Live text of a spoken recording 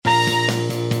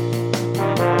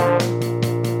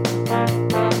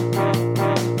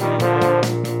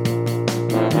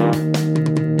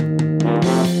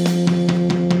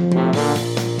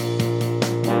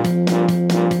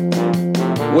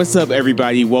What's up,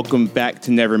 everybody? Welcome back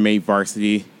to Never Made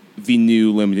Varsity, the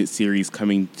new limited series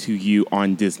coming to you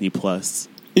on Disney+.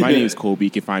 My name is Colby.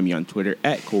 You can find me on Twitter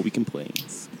at Colby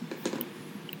Complains.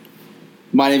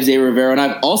 My name is A. Rivera, and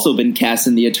I've also been cast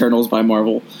in The Eternals by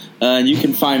Marvel. And you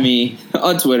can find me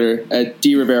on Twitter at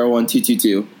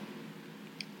drivera1222.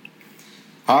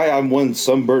 Hi, I'm one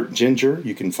sunburnt ginger.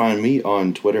 You can find me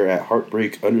on Twitter at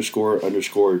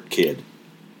heartbreak__kid.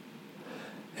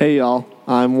 Hey y'all,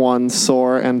 I'm one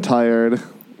sore and tired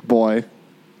boy,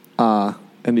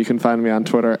 and you can find me on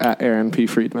Twitter at Aaron P.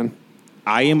 Friedman.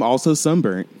 I am also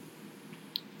sunburnt.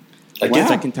 Like Wow.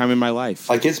 Second time in my life.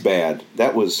 Like it's bad.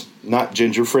 That was not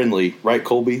ginger friendly, right,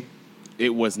 Colby?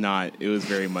 It was not. It was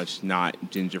very much not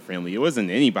ginger friendly. It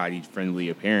wasn't anybody friendly,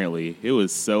 apparently. It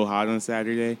was so hot on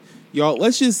Saturday. Y'all,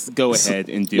 let's just go ahead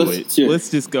and do it.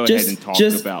 Let's just go ahead and talk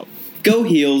about. Go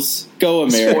Heels. Go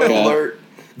America. Spoiler alert.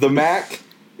 The Mac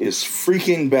is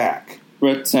freaking back.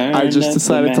 Return I just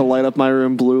decided to light up my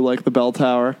room blue like the bell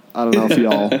tower. I don't know if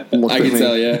y'all looked I at can me.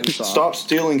 tell, yeah. Stop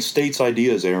stealing states'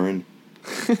 ideas, Aaron.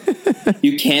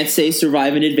 You can't say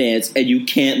survive in advance, and you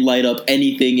can't light up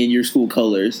anything in your school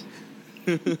colors.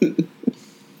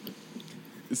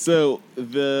 So,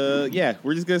 we're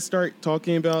just going to start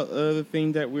talking about the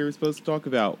thing that we were supposed to talk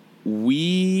about.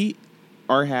 We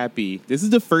are happy. This is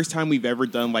the first time we've ever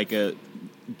done like a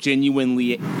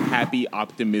genuinely happy,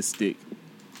 optimistic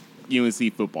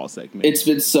UNC football segment. It's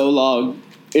been so long.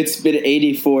 It's been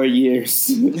 84 years.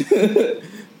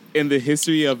 In the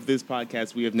history of this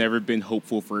podcast, we have never been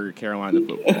hopeful for Carolina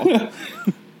football.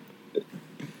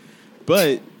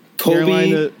 But Colby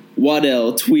Carolina...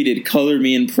 Waddell tweeted, "Color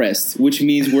me impressed," which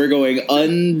means we're going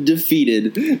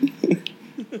undefeated.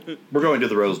 We're going to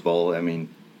the Rose Bowl. I mean,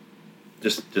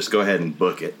 just go ahead and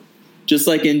book it. Just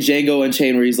like in Django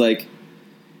Unchained, where he's like,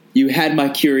 "You had my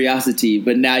curiosity,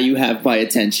 but now you have my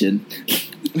attention."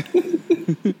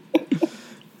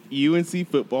 UNC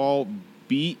football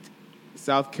beat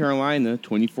South Carolina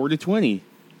 24-20,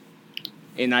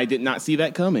 and I did not see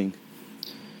that coming.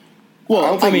 Well, I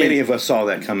don't think many of us saw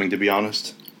that coming, to be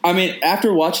honest. I mean,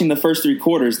 after watching the first three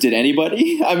quarters, did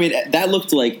anybody? I mean, that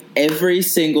looked like every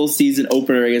single season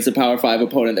opener against a Power 5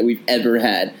 opponent that we've ever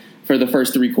had for the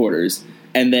first three quarters.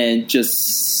 And then it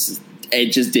just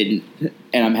didn't.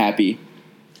 And I'm happy.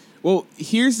 Well,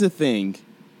 here's the thing.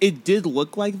 It did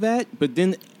look like that, but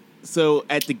then, so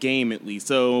at the game at least,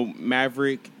 so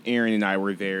Maverick, Aaron, and I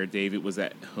were there. David was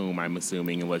at home, I'm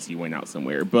assuming, unless he went out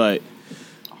somewhere. But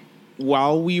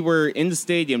while we were in the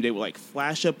stadium, they would like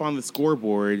flash up on the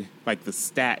scoreboard like the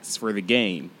stats for the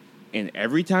game. And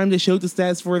every time they showed the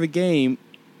stats for the game,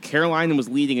 Carolina was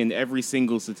leading in every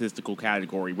single statistical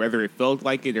category, whether it felt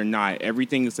like it or not.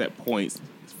 Everything except points.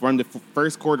 From the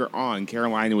first quarter on,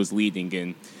 Carolina was leading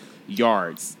in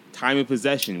yards, time of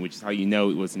possession, which is how you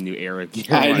know it was a new era of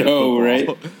Carolina I know,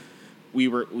 football. right? We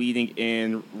were leading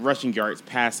in rushing yards,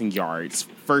 passing yards,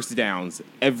 first downs,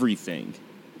 everything.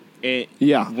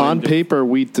 On paper,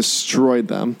 we destroyed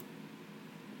them.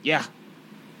 Yeah.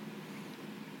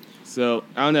 So,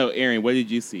 I don't know, Aaron, what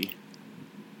did you see?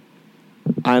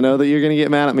 I know that you're going to get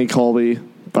mad at me, Colby,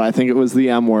 but I think it was the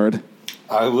M word.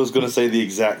 I was going to say the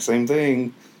exact same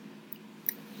thing.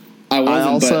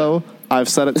 I've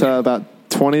said it to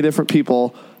about 20 different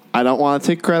people. I don't want to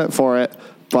take credit for it,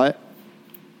 but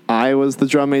I was the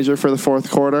drum major for the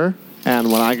fourth quarter,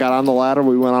 and when I got on the ladder,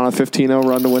 we went on a 15-0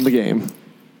 run to win the game.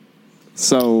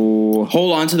 So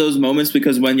hold on to those moments,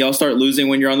 because when y'all start losing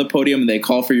when you're on the podium and they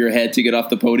call for your head to get off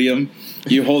the podium,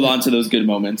 you hold on to those good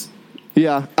moments.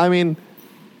 Yeah, I mean,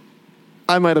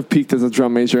 I might have peaked as a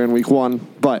drum major in week one,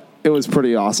 but it was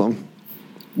pretty awesome.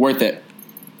 Worth it.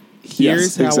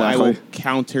 Here's how I will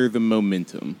counter the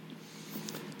momentum.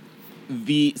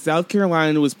 The South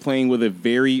Carolina was playing with a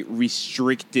very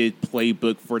restricted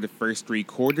playbook for the first three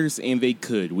quarters, and they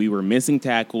could. We were missing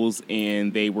tackles,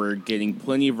 and they were getting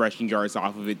plenty of rushing yards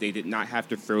off of it. They did not have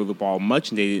to throw the ball much,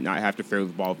 and they did not have to throw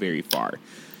the ball very far.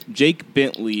 Jake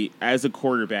Bentley, as a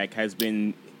quarterback, has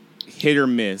been hit or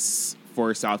miss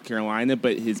for South Carolina,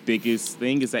 but his biggest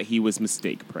thing is that he was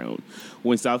mistake-prone.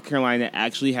 When South Carolina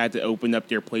actually had to open up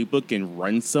their playbook and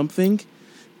run something,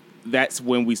 that's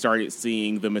when we started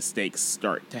seeing the mistakes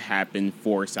start to happen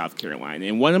for South Carolina.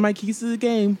 And one of my keys to the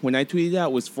game, when I tweeted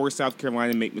out, was for South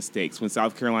Carolina to make mistakes. When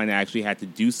South Carolina actually had to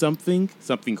do something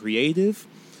creative,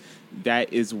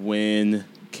 that is when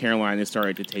Carolina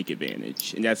started to take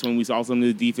advantage. And that's when we saw some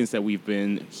of the defense that we've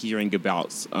been hearing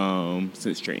about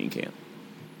since training camp.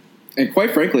 And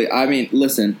quite frankly, I mean,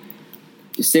 listen,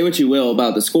 say what you will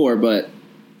about the score, but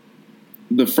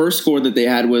the first score that they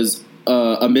had was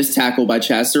a missed tackle by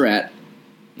Chaz Surratt.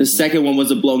 The second one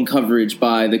was a blown coverage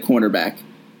by the cornerback.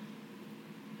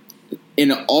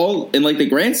 in like the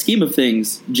grand scheme of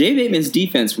things, Jay Bateman's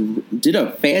defense did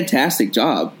a fantastic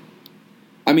job.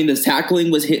 I mean, the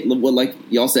tackling was like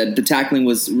y'all said, the tackling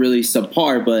was really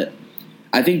subpar, but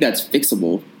I think that's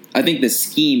fixable. I think the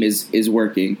scheme is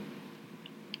working.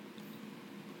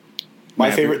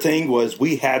 My favorite thing was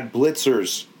we had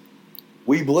blitzers.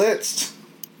 We blitzed.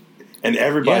 And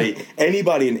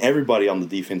anybody and everybody on the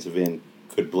defensive end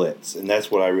could blitz. And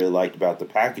that's what I really liked about the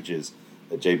packages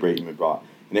that Jay Bateman brought.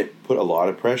 And it put a lot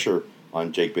of pressure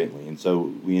on Jake Bentley. And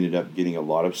so we ended up getting a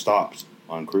lot of stops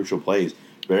on crucial plays.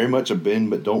 Very much a bend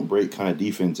but don't break kind of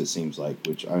defense, it seems like,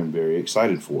 which I'm very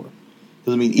excited for.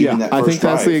 Because, I mean, even that first I think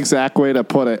that's the exact way to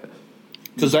put it.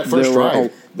 Because that first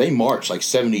drive, they marched like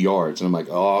 70 yards. And I'm like,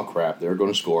 oh, crap, they're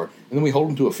going to score. And then we hold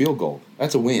them to a field goal.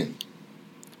 That's a win.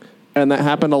 And that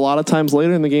happened a lot of times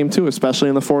later in the game, too, especially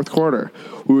in the fourth quarter.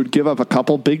 We would give up a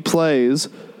couple big plays,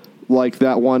 like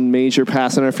that one major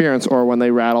pass interference, or when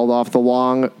they rattled off the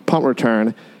long punt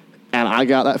return. And I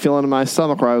got that feeling in my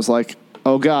stomach where I was like,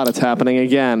 oh, God, it's happening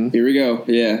again. Here we go.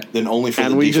 Yeah. Then only for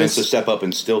the defense to step up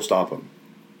and still stop them.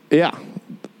 Yeah.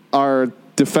 Our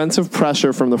defensive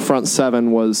pressure from the front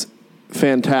seven was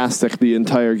fantastic the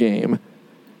entire game.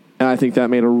 And I think that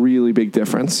made a really big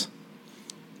difference.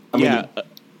 I mean,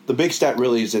 the big stat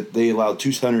really is that they allowed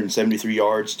 273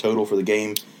 yards total for the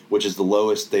game, which is the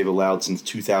lowest they've allowed since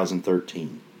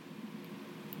 2013.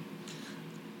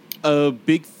 A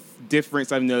big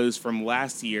difference I've noticed from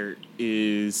last year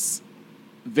is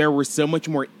there was so much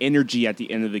more energy at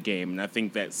the end of the game, and I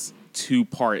think that's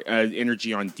two-part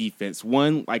energy on defense.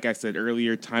 One, like I said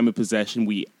earlier, time of possession.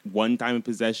 We won time of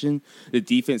possession. The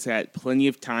defense had plenty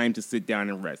of time to sit down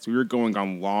and rest. We were going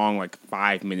on long, like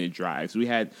 5-minute drives. We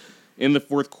had, in the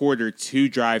fourth quarter, 2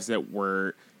 drives that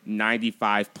were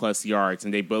 95-plus yards,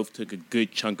 and they both took a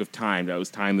good chunk of time. That was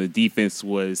time the defense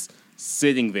was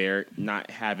sitting there, not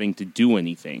having to do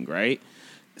anything, right?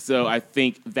 So I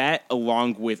think that,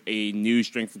 along with a new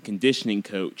strength and conditioning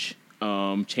coach,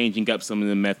 changing up some of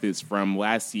the methods from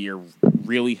last year,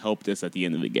 really helped us at the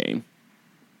end of the game.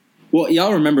 Well,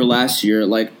 y'all remember last year,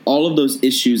 like all of those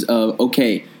issues of,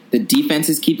 okay, the defense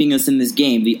is keeping us in this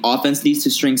game. The offense needs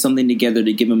to string something together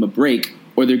to give them a break,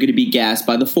 or they're going to be gassed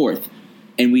by the fourth.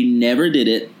 And we never did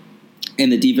it,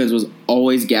 and the defense was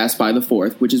always gassed by the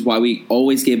fourth, which is why we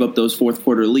always gave up those fourth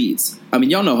quarter leads. I mean,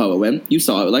 y'all know how it went. You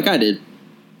saw it like I did.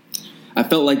 I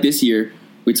felt like this year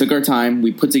we took our time,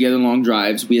 we put together long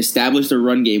drives, we established a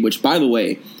run game, which, by the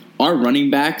way, our running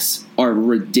backs are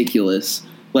ridiculous.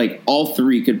 Like, all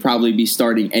 3 could probably be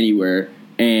starting anywhere,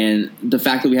 and the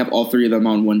fact that we have all 3 of them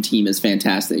on one team is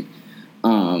fantastic.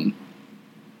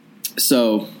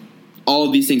 So all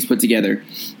of these things put together,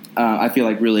 I feel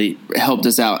like really helped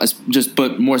us out,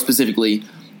 but more specifically,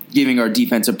 giving our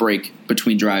defense a break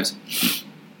between drives.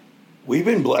 We've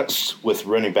been blessed with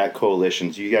running back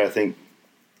coalitions. You got to think,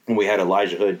 when we had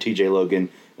Elijah Hood, T.J. Logan,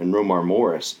 and Romar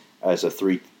Morris as a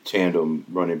 3-tandem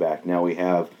running back. Now we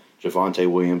have Javonte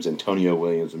Williams, Antonio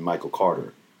Williams, and Michael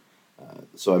Carter.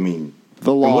 So, I mean,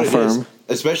 the law firm.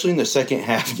 Especially in the second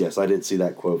half. Yes, I did see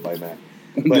that quote by Matt.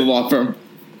 But, the law firm.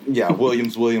 Yeah,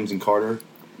 Williams, and Carter.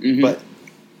 Mm-hmm. But,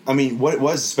 I mean, what it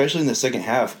was, especially in the second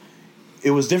half,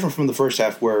 it was different from the first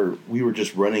half where we were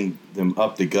just running them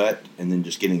up the gut and then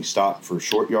just getting stopped for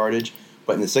short yardage.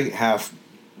 But in the second half,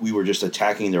 we were just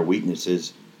attacking their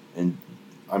weaknesses. And,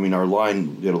 I mean, our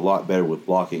line did a lot better with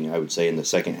blocking, I would say, in the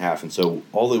second half. And so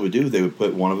all they would do, they would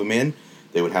put one of them in,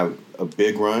 they would have a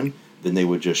big run, then they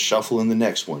would just shuffle in the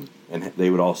next one, and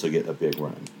they would also get a big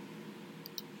run.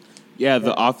 Yeah,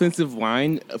 the offensive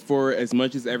line, for as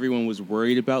much as everyone was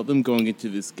worried about them going into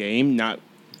this game, not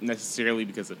necessarily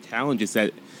because of talent, just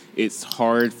that it's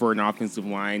hard for an offensive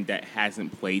line that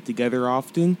hasn't played together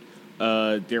often.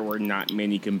 There were not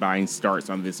many combined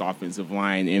starts on this offensive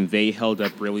line, and they held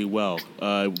up really well.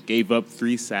 Gave up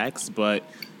 3 sacks, but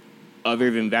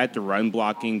other than that, the run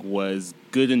blocking was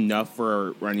good enough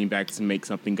for running backs to make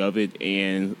something of it.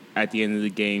 And at the end of the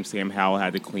game, Sam Howell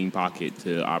had a clean pocket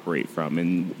to operate from,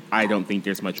 and I don't think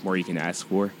there's much more you can ask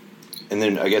for. And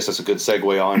then I guess that's a good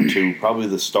segue on to probably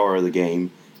the star of the game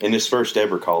in his first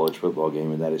ever college football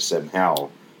game, and that is Sam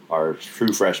Howell, our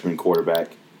true freshman quarterback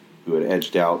who had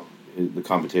edged out the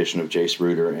competition of Jace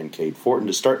Ruder and Cade Fortin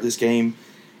to start this game.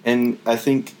 And I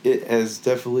think it has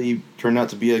definitely turned out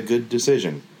to be a good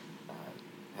decision.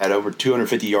 Had over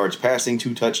 250 yards passing,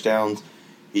 2 touchdowns.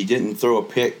 He didn't throw a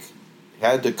pick.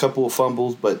 Had a couple of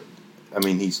fumbles, but, I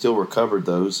mean, he still recovered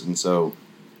those. And so,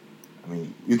 I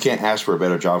mean, you can't ask for a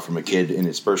better job from a kid in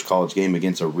his first college game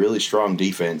against a really strong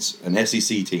defense, an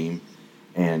SEC team.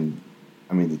 And,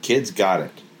 I mean, the kid's got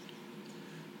it.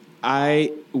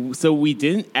 I So we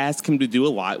didn't ask him to do a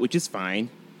lot, which is fine.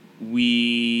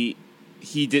 He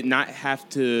did not have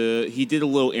to. He did a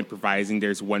little improvising.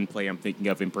 There's one play I'm thinking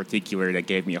of in particular that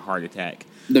gave me a heart attack.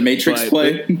 The Matrix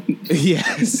play?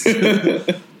 Yes.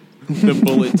 The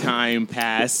bullet time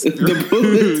pass. The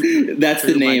bullet. That's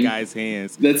the name. My guy's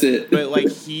hands. That's it. But like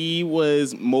he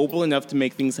was mobile enough to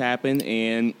make things happen,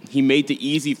 and he made the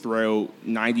easy throw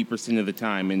 90% of the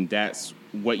time, and that's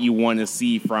what you want to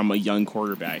see from a young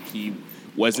quarterback. He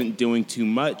wasn't doing too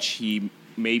much. He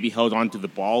maybe held on to the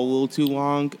ball a little too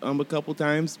long a couple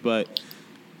times, but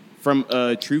from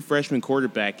a true freshman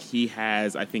quarterback, he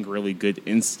has, I think, really good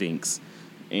instincts,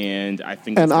 and I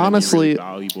think it's honestly really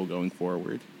valuable going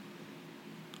forward.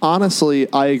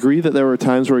 Honestly, I agree that there were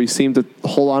times where he seemed to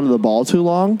hold on to the ball too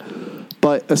long,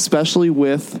 but especially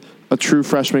with a true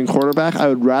freshman quarterback, I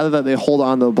would rather that they hold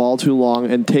on to the ball too long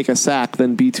and take a sack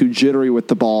than be too jittery with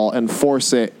the ball and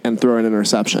force it and throw an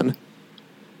interception.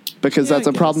 Because that's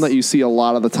a problem that you see a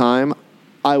lot of the time.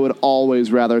 I would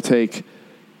always rather take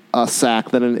a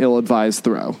sack than an ill-advised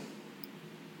throw.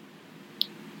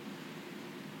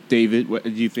 David, what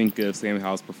did you think of Sam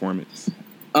Howell's performance?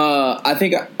 I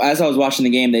think as I was watching the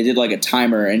game, they did like a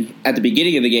timer, and at the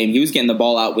beginning of the game, he was getting the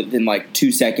ball out within like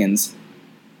 2 seconds,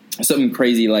 something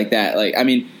crazy like that. Like, I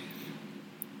mean,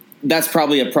 that's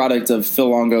probably a product of Phil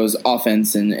Longo's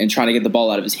offense and trying to get the ball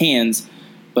out of his hands.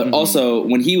 But also,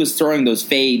 when he was throwing those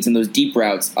fades and those deep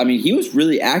routes, I mean, he was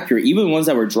really accurate. Even the ones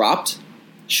that were dropped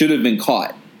should have been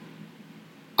caught.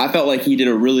 I felt like he did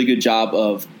a really good job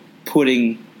of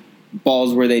putting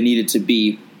balls where they needed to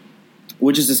be,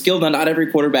 which is a skill that not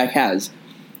every quarterback has.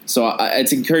 So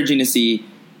it's encouraging to see.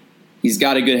 He's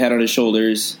got a good head on his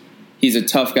shoulders. He's a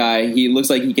tough guy. He looks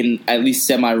like he can at least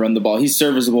semi-run the ball. He's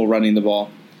serviceable running the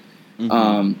ball.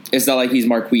 It's not like he's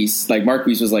Marquise. Like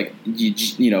Marquise was like,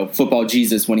 football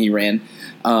Jesus when he ran.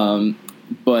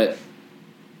 But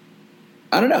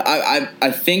I don't know.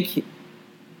 I think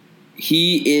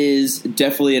he is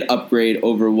definitely an upgrade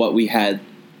over what we had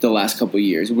the last couple of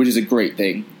years, which is a great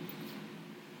thing.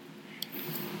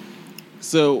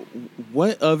 So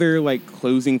what other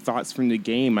closing thoughts from the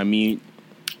game? I mean,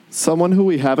 someone who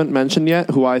we haven't mentioned yet,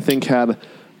 who I think had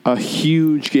a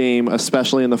huge game,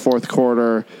 especially in the fourth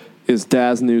quarter, is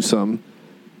Daz Newsome.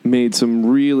 Made some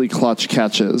really clutch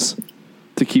catches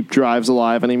to keep drives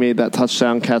alive, and he made that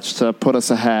touchdown catch to put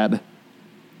us ahead.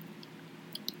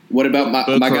 What about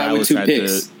my guy with 2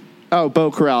 picks?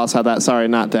 Bo Corrales had that. Sorry,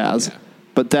 not Daz. Yeah.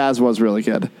 But Daz was really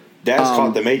good. Daz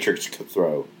caught the Matrix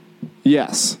throw.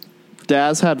 Yes.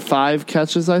 Daz had 5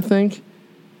 catches, I think.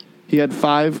 He had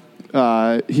 5.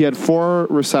 He had 4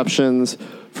 receptions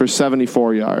for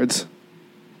 74 yards.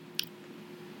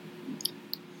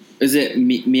 Is it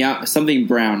something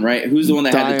Brown, right? Who's the one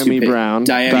that had the 2 picks?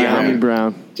 Dyami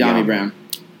Brown.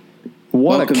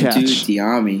 Welcome a catch. To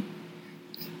Dyami.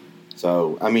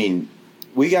 So, I mean,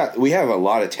 we have a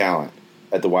lot of talent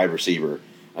at the wide receiver.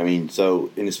 I mean,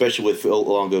 and especially with Phil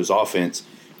Longo's offense,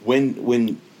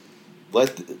 when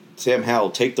let Sam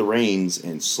Howell take the reins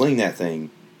and sling that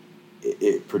thing,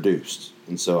 it produced.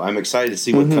 And so I'm excited to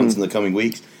see what comes in the coming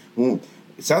weeks.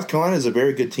 South Carolina is a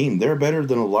very good team. They're better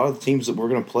than a lot of the teams that we're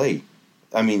going to play.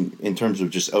 I mean, in terms of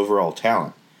just overall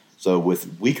talent. So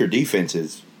with weaker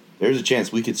defenses, there's a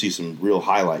chance we could see some real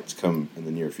highlights come in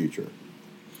the near future.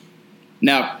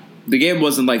 Now, the game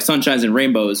wasn't like sunshines and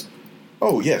rainbows.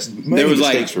 Oh, yes. Many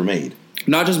mistakes were made.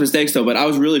 Not just mistakes, though, but I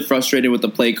was really frustrated with the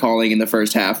play calling in the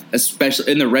first half,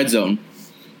 especially in the red zone.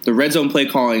 The red zone play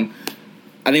calling,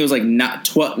 I think it was like not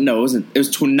 12. No, it wasn't. It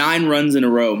was 9 runs in a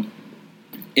row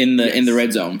in the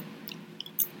red zone.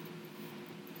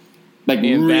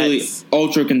 Really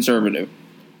ultra conservative.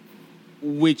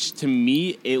 Which to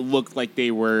me, it looked like they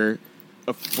were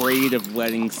afraid of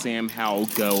letting Sam Howell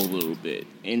go a little bit,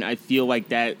 and I feel like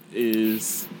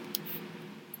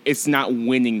it's not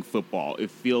winning football. It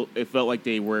felt like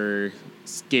they were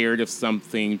scared of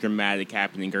something dramatic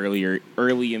happening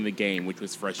early in the game, which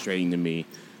was frustrating to me.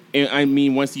 And I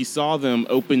mean, once you saw them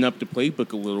open up the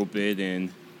playbook a little bit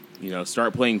and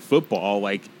start playing football,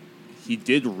 he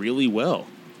did really well.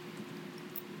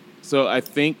 So I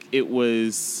think it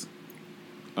was,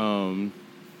 I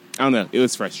don't know, it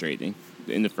was frustrating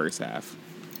in the first half.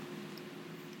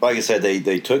 Like I said,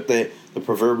 they took the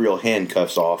proverbial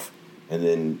handcuffs off, and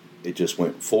then it just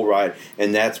went full ride.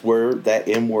 And that's where that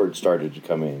M word started to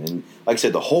come in. And like I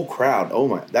said, the whole crowd,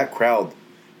 that crowd,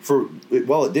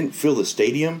 while it didn't fill the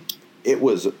stadium, it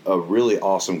was a really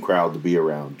awesome crowd to be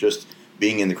around. Just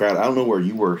being in the crowd. I don't know where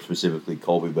you were specifically,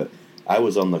 Colby, but I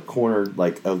was on the corner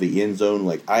of the end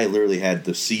zone. I literally had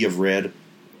the sea of red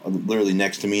literally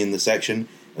next to me in the section,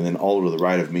 and then all to the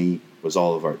right of me was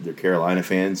all of their Carolina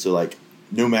fans. So like,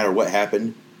 no matter what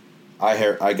happened,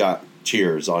 I got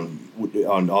cheers on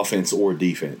offense or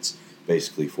defense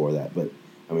basically for that. But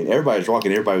I mean, everybody was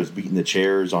rocking. Everybody was beating the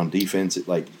chairs on defense.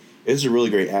 It's a really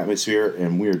great atmosphere,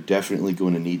 and we're definitely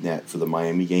going to need that for the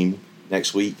Miami game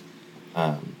next week.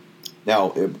 Now,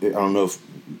 I don't know if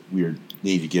we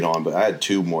need to get on, but I had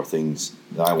two more things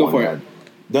that I wanted to add.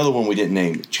 Another one we didn't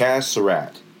name, Chaz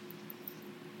Surratt.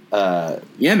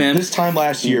 Yeah, man. This time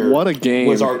last year, what a game,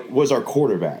 was our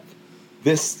quarterback.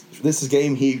 This is a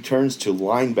game he turns to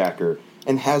linebacker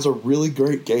and has a really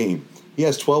great game. He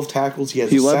has 12 tackles.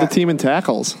 He led the team in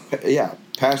tackles. Yeah,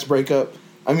 pass breakup.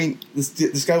 I mean,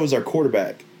 this guy was our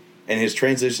quarterback, and his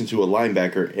transition to a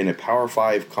linebacker in a Power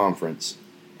 5 conference,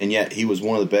 and yet he was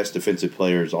one of the best defensive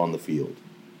players on the field.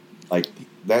 Like,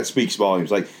 that speaks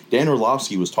volumes. Like, Dan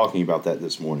Orlovsky was talking about that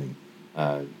this morning.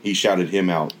 He shouted him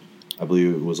out. I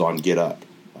believe it was on Get Up,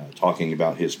 talking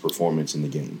about his performance in the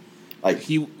game. Like,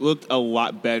 he looked a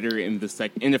lot better in the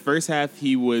second. In the first half,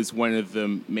 he was one of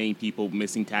the main people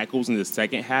missing tackles. In the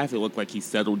second half, it looked like he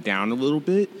settled down a little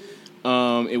bit.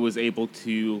 It was able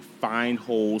to find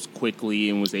holes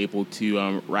quickly and was able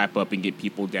to wrap up and get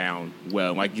people down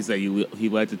well. Like you said, he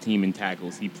led the team in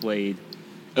tackles. He played,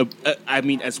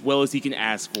 as well as he can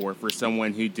ask for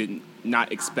someone who did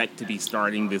not expect to be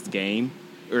starting this game,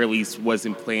 or at least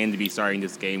wasn't planned to be starting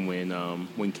this game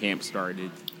when camp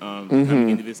started. Coming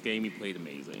into this game, he played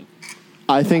amazing.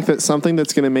 I think that something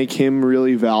that's going to make him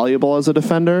really valuable as a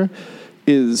defender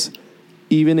is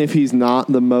even if he's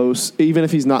not going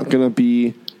to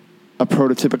be a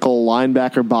prototypical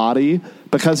linebacker body,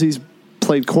 because he's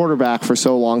played quarterback for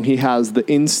so long, he has the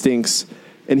instincts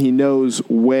and he knows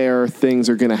where things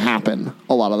are going to happen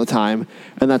a lot of the time.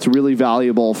 And that's really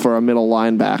valuable for a middle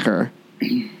linebacker.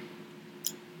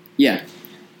 Yeah.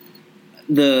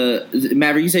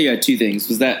 Maverick, you said you had two things.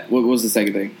 What was the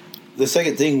second thing? The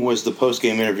second thing was the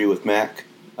post-game interview with Mac.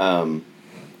 Him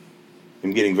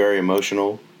getting very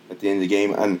emotional at the end of the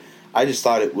game. And I just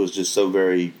thought it was just so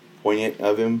very poignant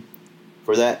of him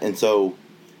for that. And so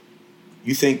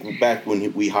you think back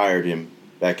when we hired him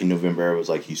back in November, it was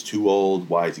like, he's too old.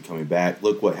 Why is he coming back?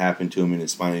 Look what happened to him in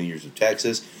his final years of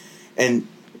Texas. And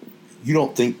you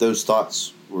don't think those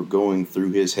thoughts were going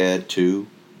through his head too?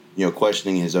 You know,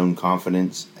 questioning his own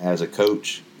confidence as a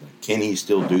coach. Can he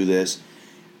still do this?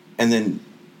 And then,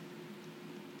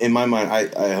 in my mind,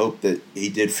 I hope that he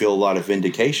did feel a lot of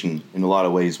vindication in a lot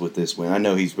of ways with this win. I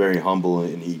know he's very humble,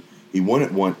 and he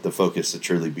wouldn't want the focus to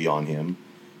truly be on him.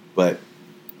 But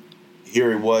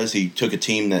here he took a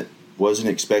team that wasn't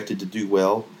expected to do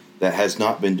well, that has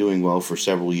not been doing well for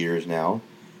several years now,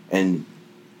 and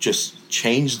just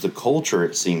changed the culture,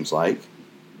 it seems like.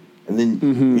 And then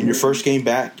in your first game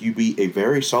back, you beat a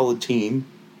very solid team,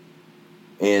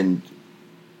 and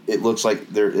it looks like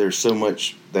there's so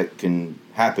much that can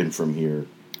happen from here,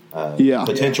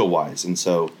 potential-wise. And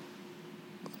so,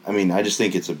 I mean, I just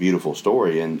think it's a beautiful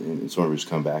story, and Sornberg's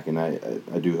come back, and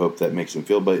I do hope that makes him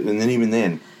feel. But and then even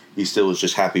then, he still was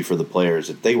just happy for the players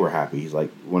that they were happy. He's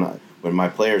like, when my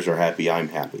players are happy, I'm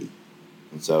happy.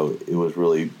 And so it was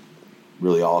really,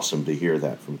 really awesome to hear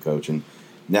that from Coach. And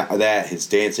now that his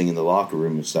dancing in the locker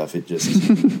room and stuff, it just,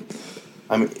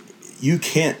 I mean, you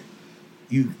can't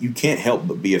help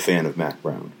but be a fan of Mac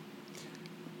Brown.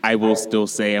 I will still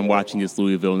say I'm watching this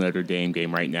Louisville Notre Dame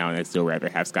game right now, and I'd still rather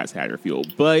have Scott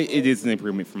Satterfield, but it is an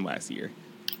improvement from last year.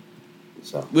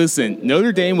 So listen,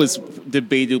 Notre Dame was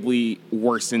debatably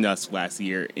worse than us last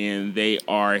year, and they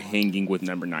are hanging with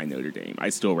number 9 Notre Dame.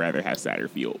 I'd still rather have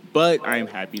Satterfield, but I'm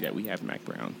happy that we have Mac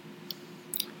Brown.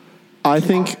 I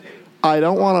think I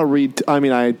don't want to read. I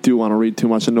mean, I do want to read too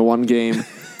much into one game,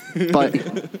 but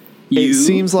it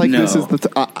seems like this is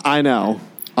I know.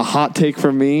 A hot take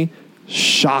from me.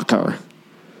 Shocker.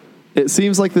 It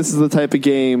seems like this is the type of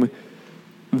game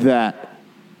that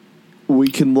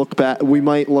we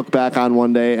might look back on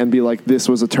one day and be like, this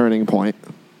was a turning point.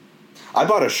 I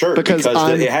bought a shirt because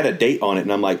it had a date on it,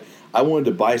 and I'm like, I wanted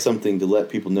to buy something to let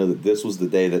people know that this was the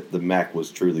day that the Mac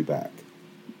was truly back.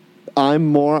 I'm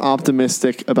more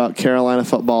optimistic about Carolina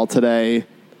football today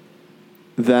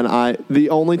than the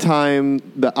only time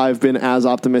that I've been as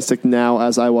optimistic now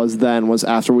as I was then was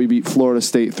after we beat Florida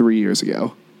State 3 years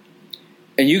ago.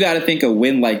 And you got to think a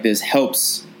win like this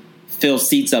helps fill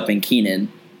seats up in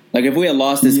Keenan. Like, if we had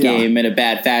lost this game in a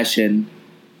bad fashion,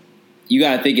 you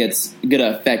got to think it's going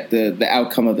to affect the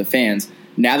outcome of the fans.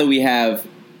 Now that we have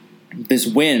this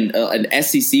win, an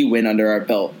SEC win under our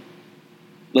belt,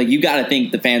 like, you got to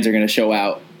think the fans are going to show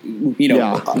out. You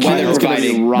know,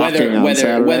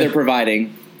 weather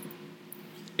providing.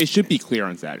 It should be clear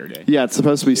on Saturday. Yeah, it's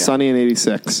supposed to be sunny and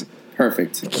 86.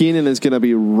 Perfect. Keenan is going to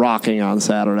be rocking on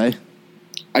Saturday.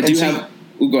 I do have.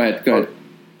 Go ahead. Go ahead.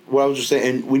 Well, I was just saying,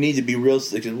 and we need to be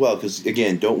realistic as well, because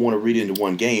again, don't want to read into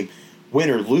one game. Win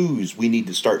or lose, we need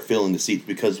to start filling the seats,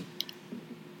 because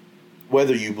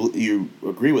whether you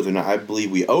agree with it or not, I believe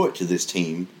we owe it to this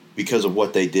team because of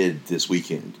what they did this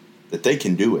weekend, that they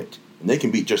can do it and they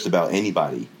can beat just about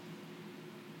anybody,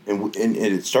 and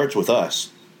it starts with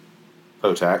us,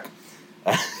 Potak,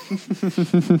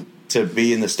 to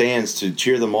be in the stands to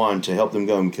cheer them on, to help them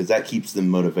go, because that keeps them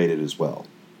motivated as well.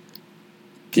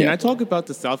 Can I talk about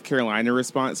the South Carolina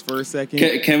response for a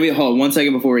second? Can we hold 1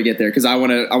 second before we get there? Because I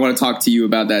want to talk to you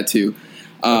about that too.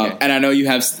 Okay. And I know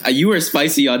you were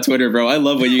spicy on Twitter, bro. I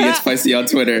love when you get spicy on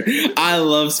Twitter. I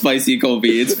love spicy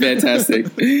Colby. It's fantastic.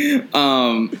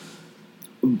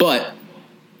 But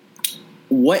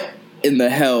what in the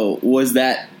hell was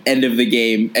that end of the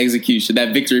game execution?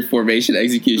 That victory formation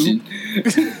execution?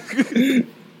 You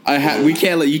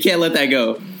can't let that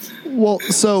go. Well,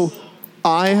 so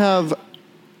I have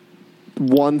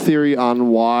one theory on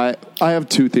why. I have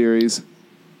two theories,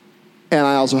 and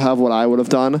I also have what I would have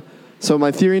done. So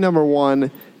my theory number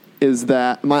one is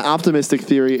that my optimistic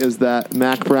theory is that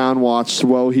Mac Brown watched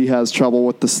Whoa He Has Trouble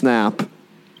with the Snap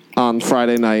on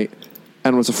Friday night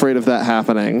and was afraid of that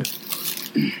happening.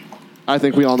 I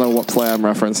think we all know what play I'm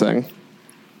referencing.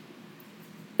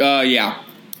 Yeah.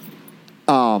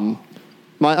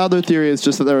 My other theory is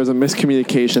just that there was a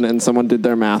miscommunication and someone did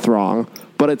their math wrong.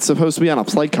 But it's supposed to be on a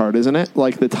play card, isn't it?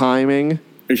 Like the timing.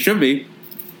 It should be.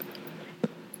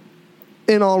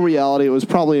 In all reality, it was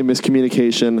probably a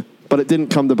miscommunication, but it didn't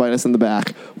come to bite us in the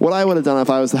back. What I would have done if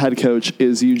I was the head coach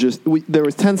is there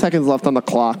was 10 seconds left on the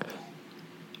clock.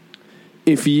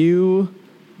 If you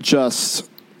just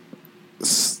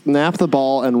snap the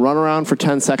ball and run around for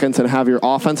 10 seconds and have your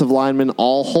offensive linemen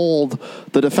all hold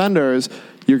the defenders,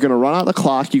 you're going to run out the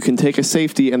clock, you can take a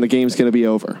safety, and the game's going to be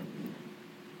over.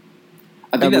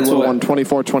 I think that's what won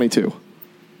 24-22.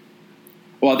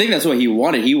 Well, I think that's what he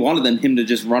wanted. He wanted him to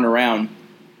just run around.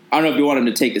 I don't know if he wanted him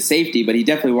to take the safety, but he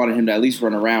definitely wanted him to at least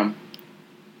run around.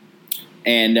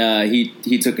 And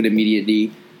he took an immediate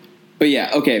knee. But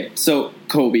yeah, okay. So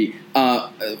Kobe,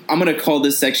 I'm gonna call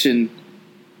this section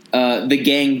 "The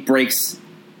Gang Breaks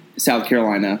South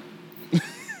Carolina."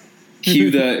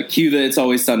 Cue the "It's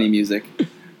Always Sunny" music.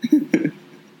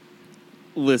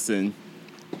 Listen.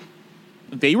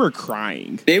 They were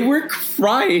crying.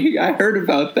 I heard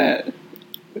about that.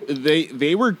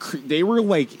 They were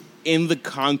like in the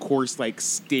concourse, like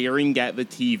staring at the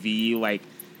TV, like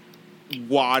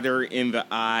water in the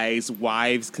eyes,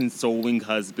 wives consoling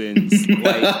husbands,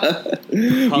 like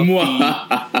puffy.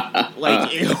 Like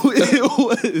it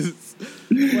was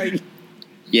like,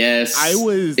 yes,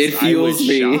 It fuels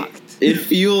me. Shocked. It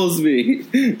fuels me.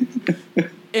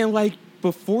 And like,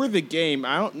 before the game,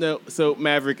 I don't know. So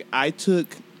Maverick, I've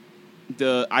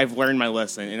learned my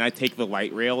lesson, and I take the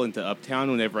light rail into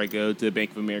Uptown whenever I go to Bank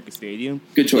of America Stadium.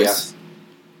 Good choice.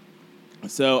 Yeah.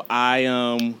 So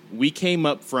we came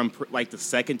up from like the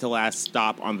second to last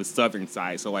stop on the southern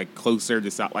side, so like closer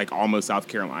to South, like almost South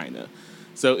Carolina.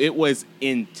 So it was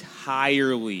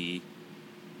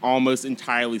almost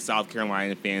entirely South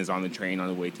Carolina fans on the train on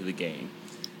the way to the game,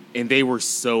 and they were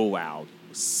so loud.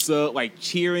 So, like,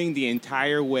 cheering the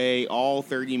entire way, all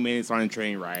 30 minutes on a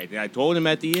train ride. And I told him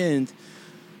at the end,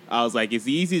 I was like, it's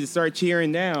easy to start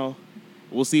cheering now.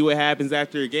 We'll see what happens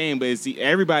after a game. But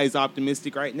everybody's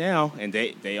optimistic right now. And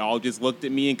they all just looked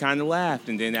at me and kind of laughed.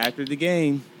 And then after the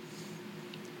game,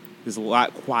 it was a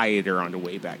lot quieter on the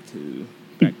way back to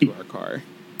our car.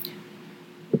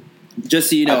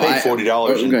 Just so you know, I paid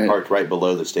 $40 and parked right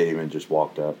below the stadium and just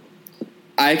walked up.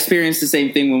 I experienced the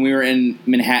same thing when we were in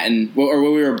Manhattan, or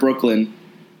when we were in Brooklyn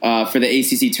for the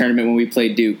ACC tournament when we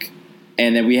played Duke,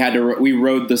 and then we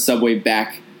rode the subway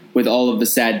back with all of the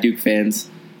sad Duke fans.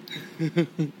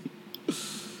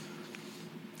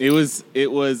 It was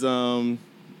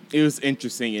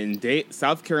interesting, and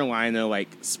South Carolina,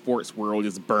 like, sports world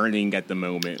is burning at the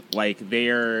moment. Like,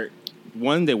 they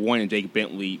wanted Jake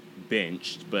Bentley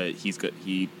benched, but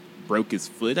he broke his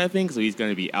foot, I think, so he's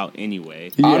going to be out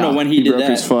anyway. Yeah, I don't know when he did broke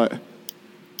his foot.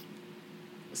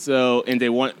 So, and they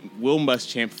want Will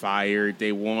Muschamp fired.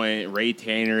 They want Ray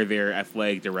Tanner, their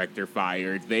athletic director,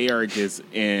 fired. They are just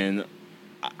in.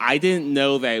 I didn't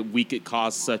know that we could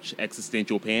cause such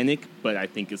existential panic, but I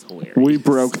think it's hilarious. We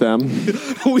broke them.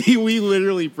 we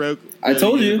literally broke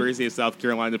the University of South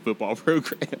Carolina football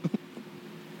program.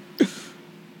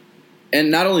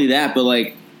 And not only that, but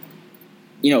like,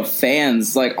 you know,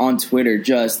 fans like on Twitter,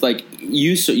 just like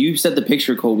you said the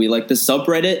picture, Colby, like the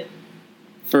subreddit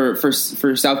for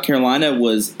South Carolina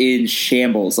was in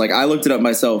shambles. Like I looked it up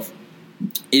myself.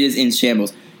 It is in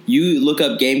shambles. You look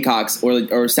up Gamecocks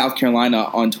or South Carolina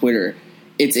on Twitter.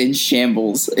 It's in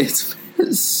shambles. It's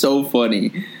so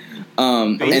funny.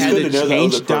 It's good to know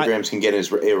that other programs can get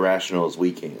as irrational as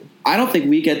we can. I don't think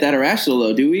we get that irrational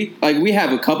though, do we? Like we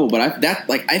have a couple, but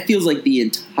I feels like the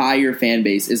entire fan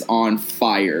base is on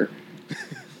fire.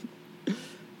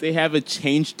 They have a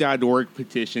change.org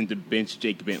petition to bench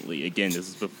Jake Bentley. Again, this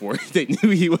is before they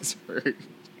knew he was hurt.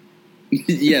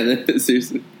 Yeah,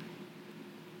 seriously.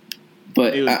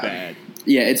 But it was bad.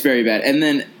 Yeah, it's very bad. And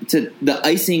then to the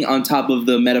icing on top of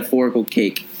the metaphorical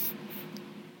cake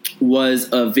was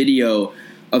a video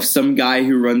of some guy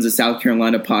who runs a South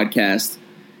Carolina podcast,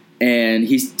 and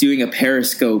he's doing a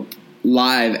Periscope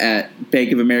live at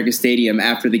Bank of America Stadium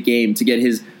after the game to get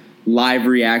his live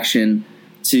reaction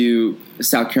to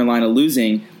South Carolina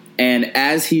losing. And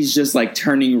as he's just like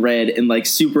turning red and like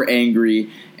super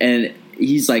angry and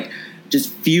he's like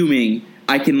just fuming,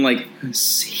 I can like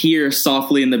hear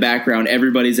softly in the background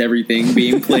Everybody's Everything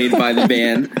being played by the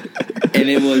band. And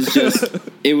it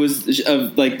was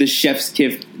like the chef's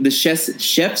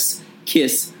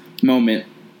kiss moment.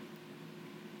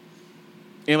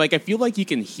 And like I feel like you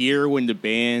can hear when the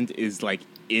band is like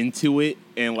into it,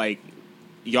 and like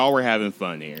y'all were having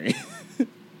fun, Aaron.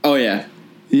 Oh yeah.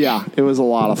 Yeah, it was a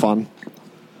lot of fun.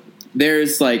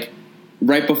 There's like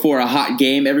right before a hot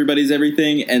game, Everybody's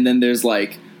Everything, and then there's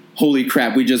like, holy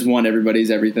crap, we just won Everybody's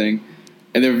Everything.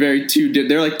 And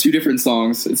they're like two different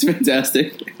songs. It's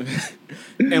fantastic.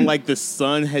 And like the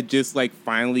sun had just like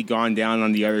finally gone down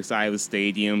on the other side of the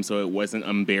stadium, so it wasn't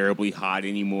unbearably hot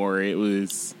anymore. It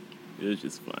was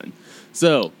just fun.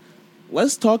 So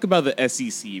let's talk about the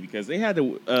SEC because they had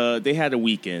a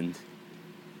weekend.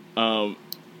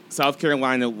 South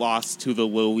Carolina lost to the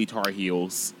lowly Tar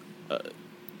Heels.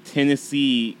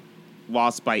 Tennessee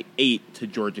lost by 8 to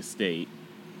Georgia State.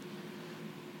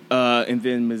 And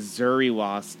then Missouri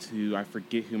lost to, I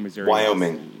forget who Missouri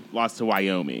Wyoming. Lost to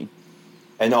Wyoming.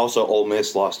 And also Ole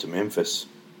Miss lost to Memphis.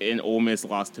 And Ole Miss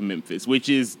lost to Memphis, which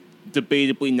is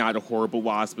debatably not a horrible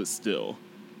loss, but still.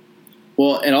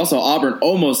 Well, and also Auburn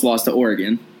almost lost to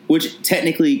Oregon, which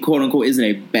technically, quote unquote, isn't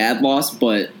a bad loss,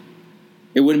 but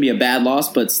it wouldn't be a bad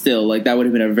loss, but still, like that would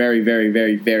have been a very, very,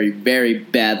 very, very, very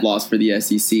bad loss for the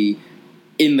SEC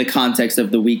in the context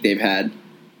of the week they've had.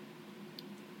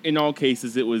 In all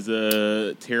cases, it was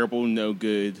a terrible, no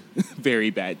good, very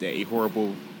bad day.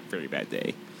 Horrible, very bad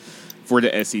day for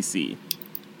the SEC.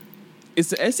 Is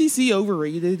the SEC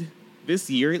overrated this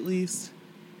year at least?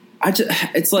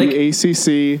 It's like the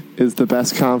ACC is the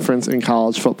best conference in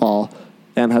college football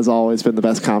and has always been the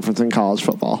best conference in college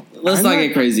football. Let's not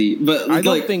get crazy, but I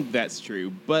don't think that's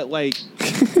true. But like,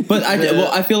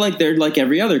 I feel like they're like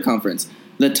every other conference.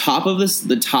 The top of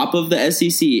the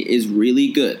SEC is really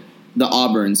good. The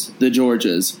Auburns, the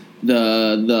Georgias,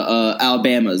 the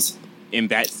Alabamas, and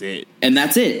that's it.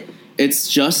 It's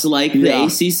just like the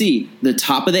ACC. The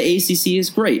top of the ACC is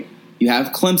great. You have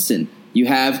Clemson. You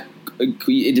have,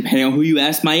 depending on who you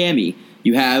ask, Miami.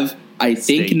 You have, I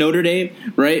think, State. Notre Dame,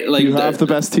 right? Like you have the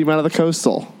best team out of the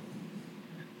Coastal.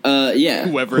 Yeah.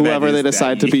 Whoever they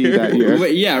decide to be that year.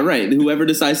 Yeah, right. Whoever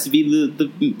decides to be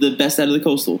the best out of the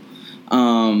Coastal.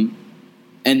 And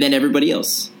then everybody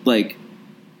else. Like,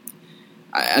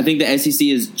 I think the SEC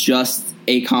is just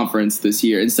a conference this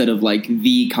year instead of like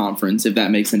the conference, if that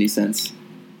makes any sense.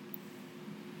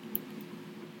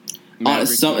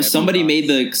 Somebody made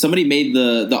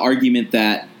the argument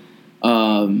that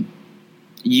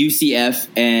UCF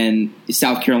and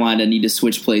South Carolina need to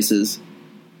switch places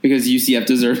because UCF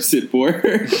deserves it more.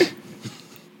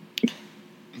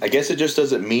 I guess it just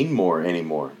doesn't mean more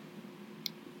anymore.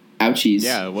 Ouchies.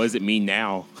 Yeah, what does it mean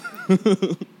now?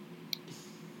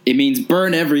 It means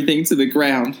burn everything to the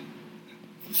ground.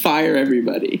 Fire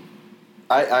everybody.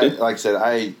 I like I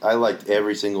said, I liked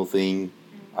every single thing.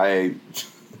 I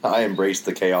embraced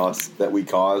the chaos that we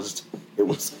caused. It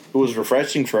was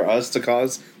refreshing for us to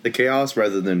cause the chaos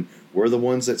rather than we're the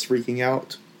ones that's freaking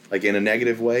out, like in a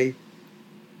negative way.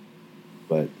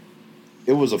 But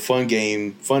it was a fun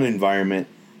game, fun environment.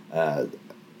 I'm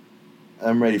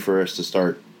ready for us to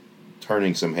start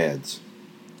turning some heads.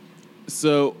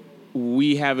 So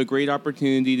we have a great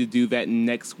opportunity to do that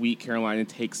next week. Carolina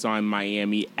takes on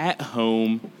Miami at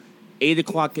home, 8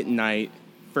 o'clock at night.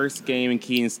 First game in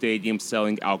Kenan Stadium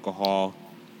selling alcohol.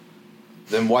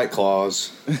 Them White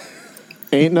Claws.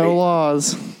 Ain't no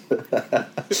laws.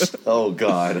 Oh,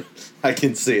 God. I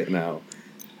can see it now.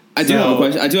 I do have a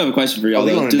question. I do have a question for y'all. Are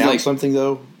they going to announce something,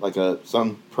 though? Like are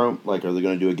they going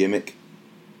to do a gimmick?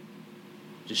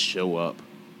 Just show up.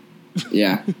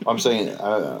 Yeah. I'm saying,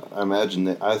 I imagine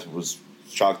that I was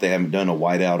shocked they haven't done a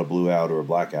whiteout, a blueout, or a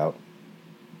blackout.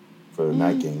 for the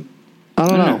night game. I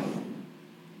don't know.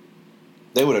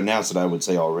 They would announce it, I would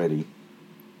say, already.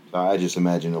 So I just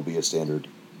imagine it'll be a standard.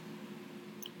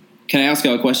 Can I ask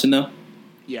y'all a question though?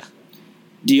 Yeah.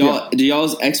 Do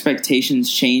y'all's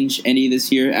expectations change any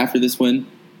this year after this win?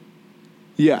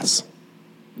 Yes.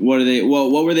 What are they? Well,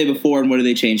 what were they before, and what do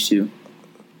they change to?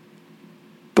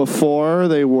 Before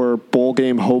they were bowl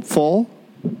game hopeful.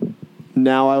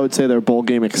 Now I would say they're bowl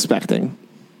game expecting.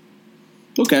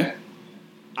 Okay.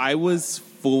 I was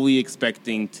fully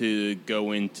expecting to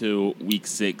go into week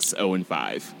 6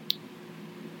 0-5.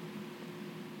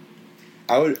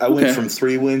 I went from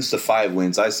 3 wins to 5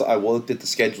 wins. I looked at the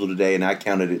schedule today and I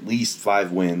counted at least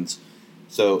 5 wins.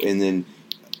 So, and then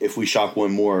if we shock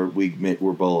one more, we're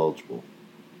bowl eligible.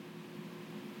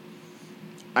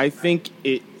 I think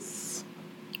it's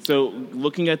so.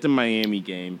 Looking at the Miami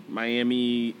game,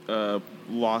 Miami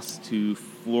lost to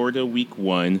Florida week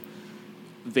 1.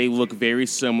 They look very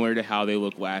similar to how they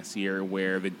looked last year,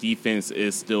 where the defense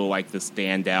is still like the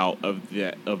standout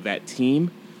of that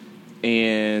team,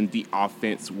 and the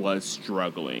offense was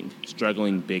struggling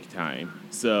big time.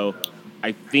 So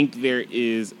I think there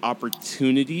is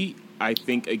opportunity. I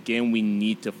think, again, we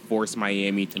need to force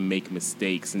Miami to make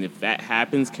mistakes. And if that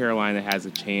happens, Carolina has a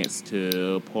chance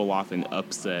to pull off an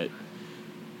upset.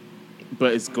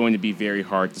 But it's going to be very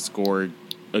hard to score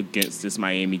against this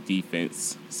Miami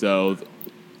defense. So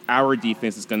our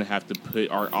defense is going to have to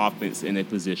put our offense in a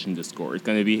position to score. It's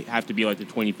going to have to be like the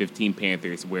 2015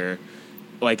 Panthers, where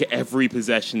like every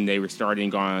possession they were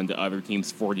starting on the other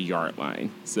team's 40-yard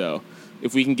line. So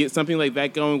if we can get something like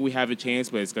that going, we have a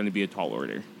chance, but it's going to be a tall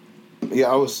order. Yeah,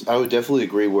 I would definitely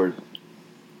agree where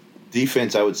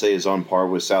defense, I would say, is on par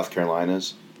with South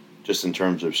Carolina's, just in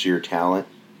terms of sheer talent.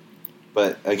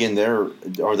 But, again,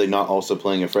 are they not also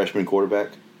playing a freshman quarterback?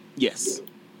 Yes.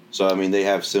 So, I mean, they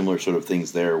have similar sort of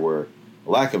things there where a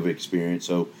lack of experience.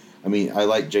 So, I mean, I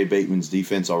like Jay Bateman's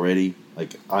defense already.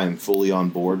 Like, I am fully on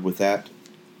board with that.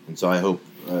 And so I hope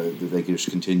that they can just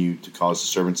continue to cause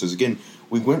disturbances. Again,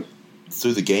 we went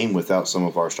through the game without some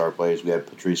of our star players. We had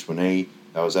Patrice Winney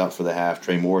that was out for the half.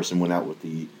 Trey Morrison went out with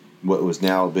what was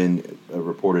now been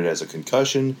reported as a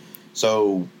concussion.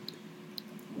 So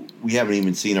we haven't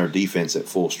even seen our defense at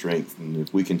full strength. And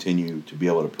if we continue to be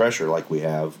able to pressure like we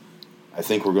have, I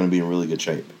think we're going to be in really good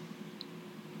shape.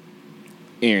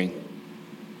 Aaron.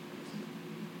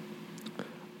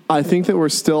 I think that we're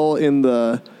still in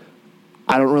the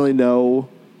I don't really know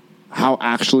how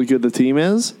actually good the team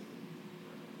is,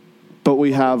 but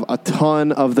we have a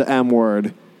ton of the M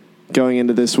word going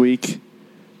into this week.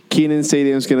 Kenan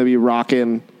Stadium is going to be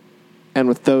rocking, and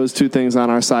with those two things on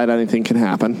our side, anything can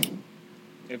happen.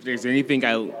 If there's anything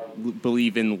I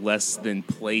believe in less than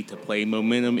play-to-play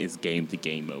momentum, is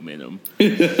game-to-game momentum.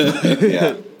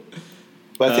 Yeah.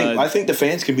 But I think the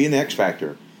fans can be an X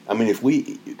factor. I mean,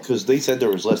 because they said there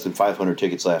was less than 500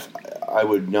 tickets left, I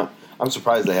would not. I'm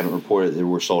surprised they haven't reported that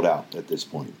we're sold out at this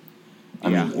point. I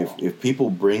mean, if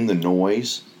people bring the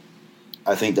noise,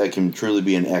 I think that can truly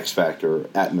be an X factor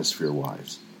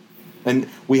atmosphere-wise. And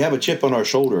we have a chip on our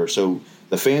shoulder, so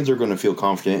the fans are going to feel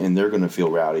confident and they're going to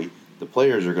feel rowdy. The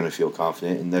players are going to feel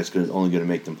confident, and that's only going to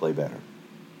make them play better.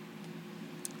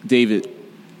 David.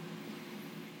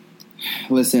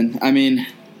 Listen, I mean,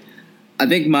 I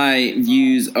think my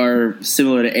views are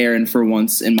similar to Aaron for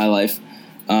once in my life.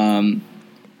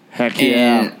 Heck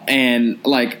yeah. And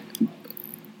like,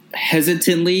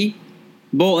 hesitantly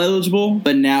bowl eligible,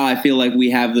 but now I feel like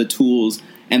we have the tools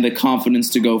and the confidence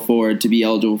to go forward to be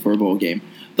eligible for a bowl game.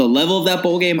 The level of that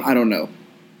bowl game, I don't know.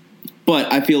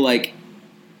 But I feel like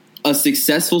a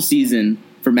successful season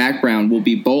for Mack Brown will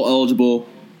be bowl eligible,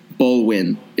 bowl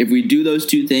win. If we do those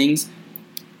two things,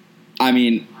 I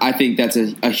mean, I think that's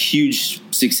a huge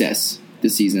success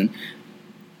this season.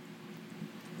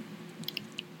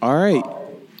 All right.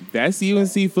 That's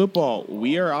UNC football.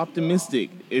 We are optimistic.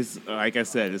 It's like I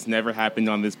said, it's never happened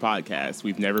on this podcast.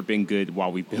 We've never been good while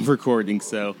we've been recording,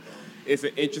 so it's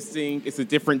a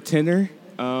different tenor,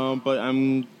 but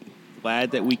I'm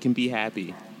glad that we can be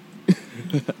happy.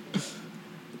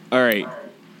 All right.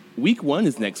 Week 1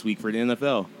 is next week for the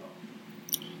NFL.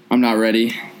 I'm not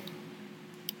ready.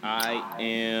 I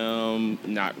am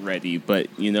not ready, but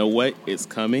you know what? It's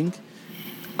coming.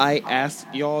 I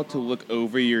asked y'all to look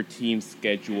over your team's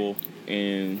schedule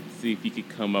and see if you could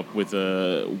come up with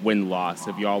a win-loss.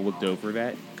 Have y'all looked over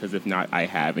that? Because if not, I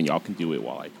have, and y'all can do it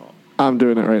while I talk. I'm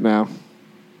doing it right now.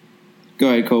 Go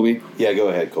ahead, Colby. Yeah, go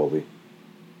ahead, Colby.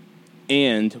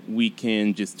 And we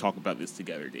can just talk about this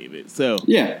together, David. So,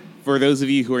 yeah, for those of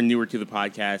you who are newer to the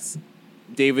podcast,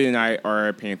 David and I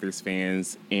are Panthers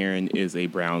fans. Aaron is a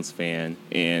Browns fan,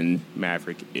 and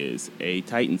Maverick is a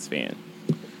Titans fan.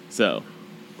 So,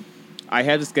 I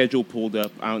had the schedule pulled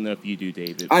up. I don't know if you do,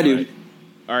 David. I do.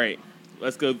 All right,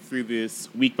 let's go through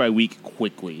this week by week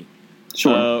quickly.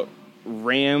 Sure.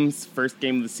 Rams, first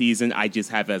game of the season, I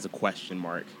just have as a question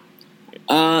mark.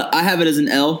 I have it as an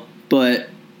L, but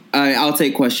I'll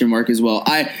take question mark as well.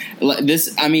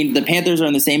 The Panthers are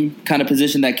in the same kind of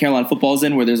position that Carolina football's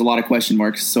in, where there's a lot of question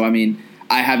marks. So,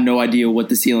 I have no idea what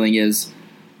the ceiling is.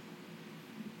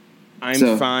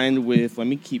 I'm fine with. Let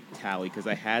me keep tally because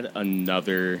I had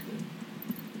another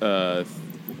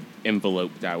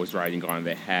envelope that I was writing on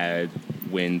that had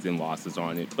wins and losses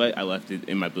on it, but I left it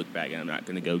in my book bag and I'm not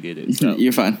going to go get it. So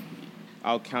you're fine.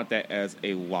 I'll count that as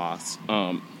a loss.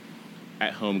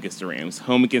 At home against the Rams,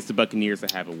 home against the Buccaneers, I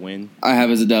have a win. I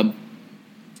have as a dub.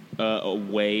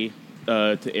 Away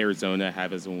to Arizona, I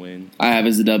have as a win. I have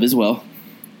as a dub as well.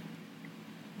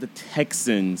 The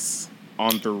Texans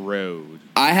on the road,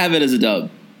 I have it as a dub.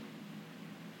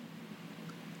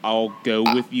 I'll go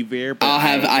with you there. But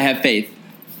I have faith.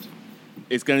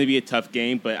 It's going to be a tough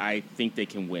game, but I think they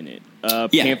can win it.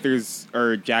 Yeah. Panthers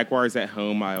or Jaguars at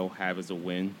home, I'll have as a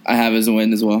win. I have as a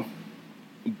win as well.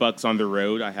 Bucks on the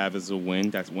road, I have as a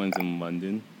win. That's wins in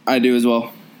London. I do as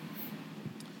well.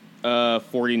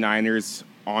 49ers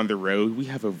on the road. We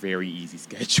have a very easy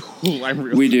schedule. I'm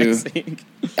realizing. We do.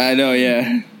 I know,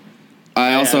 yeah.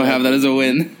 I also have that as a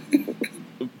win.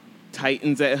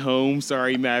 Titans at home.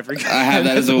 Sorry, Maverick. I have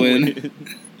that as a win.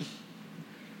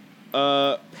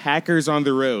 Packers on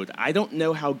the road. I don't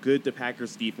know how good the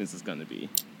Packers defense is going to be.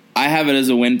 I have it as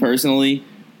a win personally.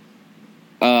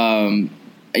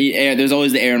 There's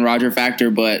always the Aaron Rodgers factor,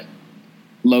 but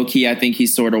low key, I think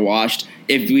he's sort of washed.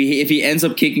 If he ends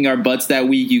up kicking our butts that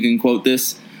week, you can quote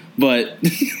this, but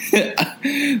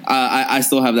I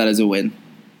still have that as a win.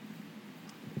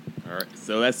 All right,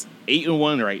 so that's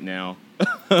 8-1 right now.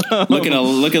 Looking a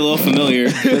little familiar.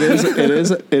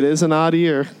 It is an odd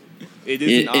year. It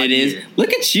is.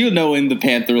 Look at you knowing the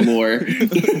Panther lore.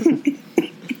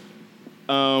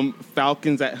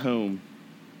 Falcons at home.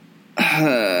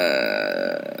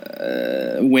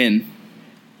 Win.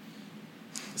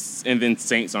 And then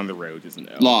Saints on the road is an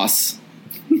L. Loss.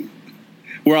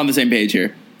 We're on the same page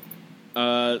here.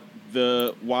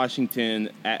 The Washington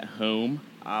at home,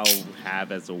 I'll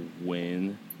have as a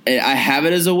win. I have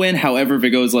it as a win. However, if it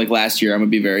goes like last year, I'm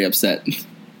going to be very upset.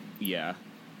 Yeah.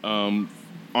 On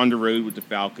the road with the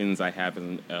Falcons, I have as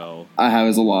an L. I have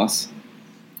as a loss.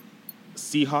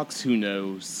 Seahawks, who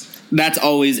knows? That's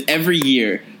always, every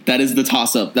year, that is the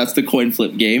toss-up. That's the coin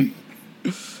flip game.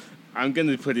 I'm going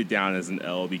to put it down as an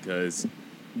L because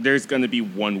there's going to be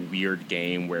one weird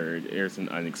game where there's an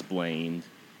unexplained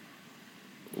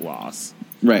loss.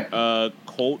 Right.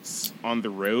 Colts on the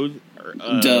road.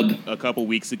 Dub. A couple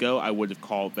weeks ago, I would have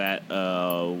called that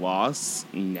a loss.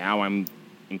 Now I'm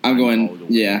going,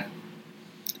 yeah.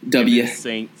 W.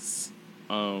 Saints.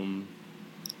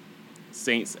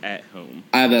 Saints at home.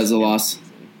 I have that as a loss.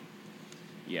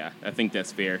 Yeah, I think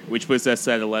that's fair. Which puts us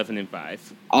at 11-5.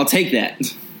 I'll take that.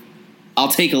 I'll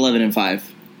take 11-5.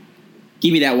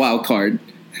 Give me that wild card.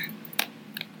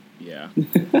 Yeah.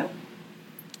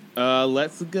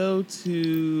 Let's go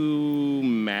to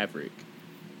Maverick.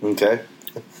 Okay.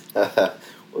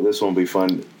 Well, this one will be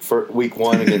fun. For week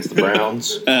 1 against the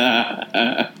Browns.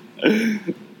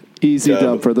 Easy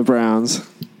dub for the Browns.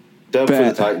 Dub for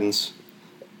the Titans.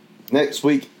 Next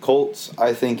week, Colts,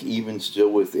 I think even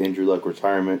still with Andrew Luck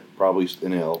retirement, probably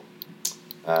an L.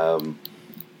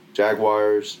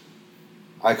 Jaguars,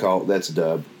 I call that's a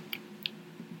dub.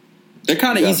 They're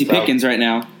kind of easy pickings right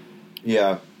now.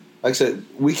 Yeah. Like I said,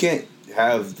 we can't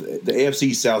have the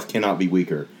AFC South cannot be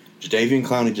weaker. Jadeveon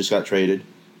Clowney just got traded.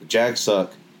 The Jags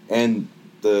suck. And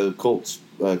the Colts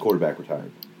quarterback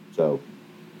retired. So,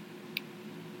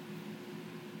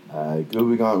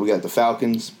 moving on, we got the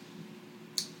Falcons.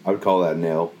 I would call that an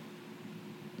L.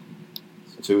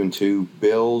 2-2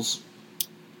 Bills.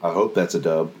 I hope that's a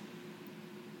dub.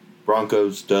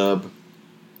 Broncos, dub.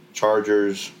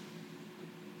 Chargers,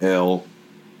 L.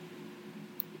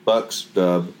 Bucks,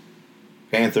 dub.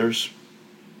 Panthers,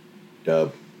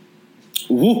 dub.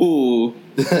 Ooh.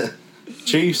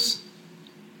 Chiefs.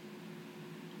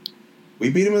 We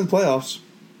beat them in the playoffs.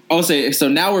 Oh, so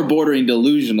now we're bordering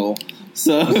delusional.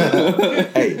 So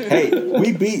hey,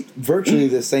 we beat virtually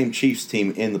the same Chiefs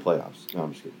team in the playoffs. No,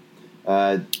 I'm just kidding.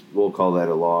 We'll call that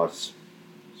a loss.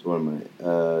 So what am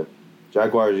I?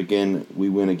 Jaguars again. We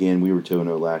win again. We were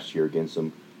 2-0 last year against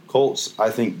them. Colts. I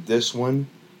think this one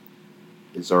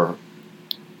is our.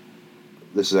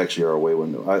 This is actually our away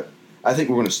window. I think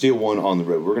we're going to steal one on the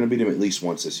road. We're going to beat them at least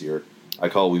once this year. I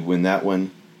call we win that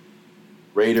one.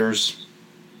 Raiders,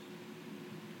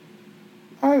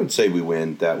 I would say we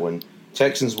win that one.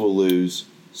 Texans will lose.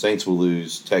 Saints will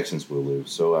lose. Texans will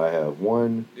lose. So I have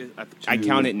 1, 2, I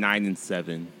counted 9 and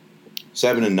 7.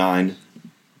 7 and 9.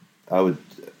 I would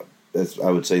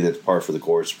say that's par for the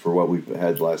course for what we've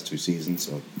had the last 2 seasons.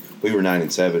 So we were 9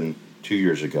 and 7 2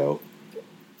 years ago.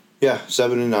 Yeah,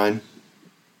 7 and 9.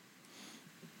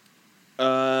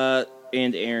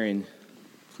 And Aaron,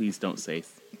 please don't say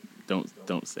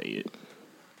it.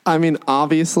 I mean,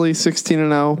 obviously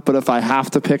 16-0, but if I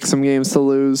have to pick some games to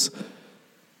lose,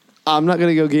 I'm not going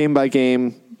to go game by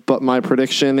game, but my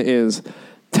prediction is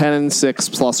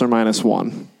 10-6 plus or minus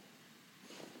 1.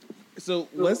 So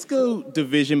let's go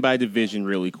division by division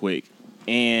really quick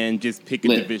and just pick a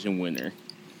division winner.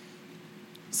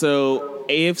 So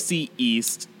AFC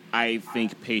East, I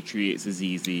think Patriots is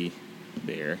easy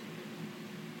there.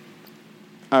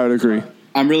 I would agree.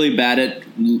 I'm really bad at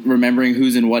remembering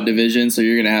who's in what division, so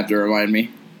you're going to have to remind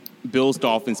me. Bills,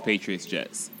 Dolphins, Patriots,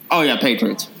 Jets. Oh, yeah,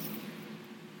 Patriots.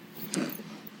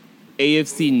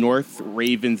 AFC North,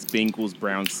 Ravens, Bengals,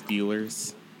 Browns,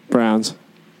 Steelers. Browns.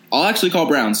 I'll actually call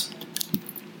Browns.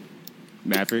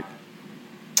 Maverick.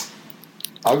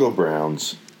 I'll go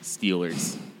Browns.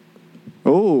 Steelers.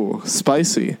 Oh,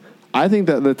 spicy. I think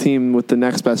that the team with the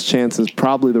next best chance is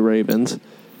probably the Ravens.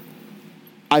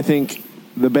 I think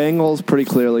the Bengals pretty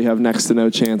clearly have next to no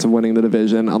chance of winning the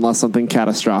division unless something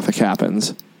catastrophic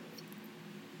happens.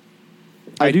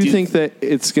 I do think that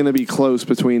it's going to be close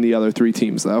between the other 3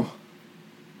 teams, though.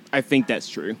 I think that's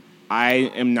true. I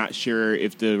am not sure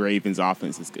if the Ravens'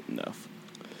 offense is good enough.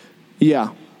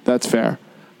 Yeah, that's fair.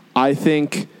 I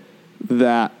think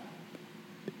that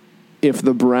if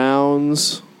the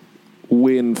Browns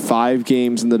win 5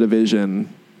 games in the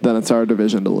division, then it's our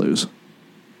division to lose.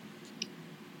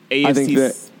 AFC, I think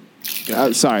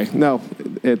that. Sorry, no,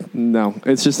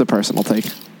 it's just a personal take.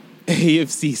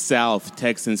 AFC South: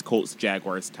 Texans, Colts,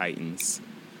 Jaguars, Titans.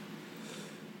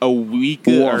 A week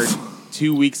or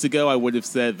 2 weeks ago, I would have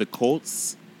said the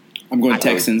Colts. I'm going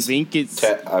Texans.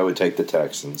 I would take the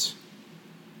Texans.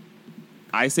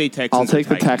 I say Texans. I'll take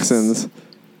the Texans,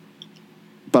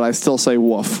 but I still say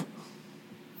woof.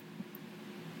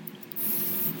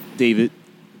 David.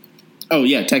 Oh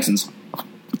yeah, Texans.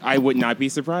 I would not be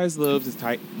surprised, though, if the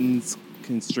Titans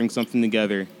can string something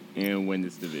together and win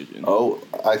this division. Oh,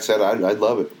 I said I'd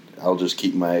love it. I'll just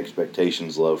keep my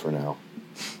expectations low for now.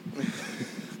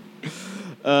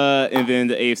 And then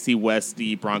the AFC West,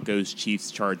 the Broncos,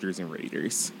 Chiefs, Chargers, and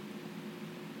Raiders.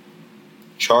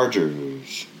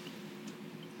 Chargers.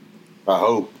 I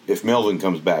hope. If Melvin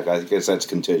comes back, I guess that's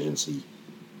contingency.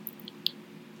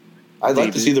 I'd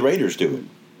like to see the Raiders do it.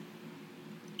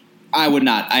 I would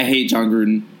not. I hate John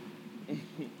Gruden.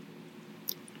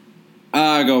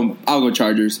 I'll go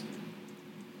Chargers.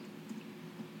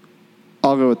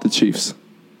 I'll go with the Chiefs.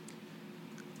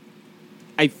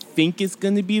 I think it's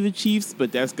going to be the Chiefs,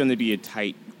 but that's going to be a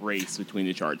tight race between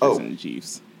the Chargers and the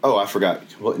Chiefs. Oh, I forgot.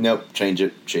 Well, nope, change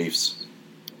it. Chiefs.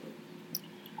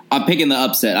 I'm picking the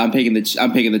upset. I'm picking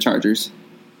the Chargers.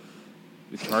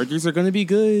 The Chargers are going to be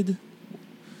good.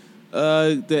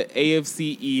 The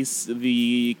AFC East,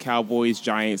 the Cowboys,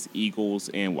 Giants, Eagles,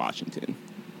 and Washington.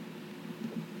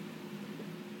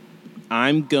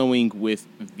 I'm going with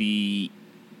the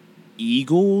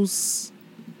Eagles.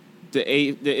 The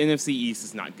NFC East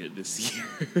is not good this year.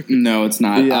 No, it's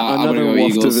not. Yeah, another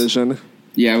wolf division.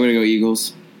 Yeah, I'm going to go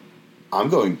Eagles. I'm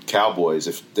going Cowboys.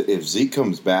 If Zeke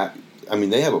comes back, I mean,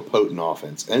 they have a potent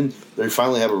offense, and they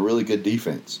finally have a really good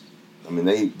defense. I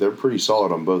mean, they're pretty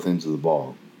solid on both ends of the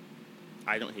ball.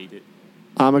 I don't hate it.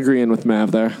 I'm agreeing with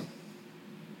Mav there.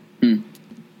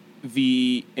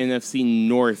 The NFC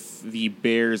North, the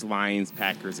Bears, Lions,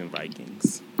 Packers, and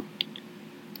Vikings.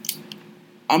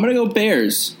 I'm going to go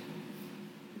Bears.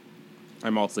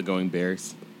 I'm also going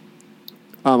Bears.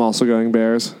 I'm also going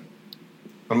Bears.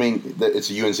 I mean, it's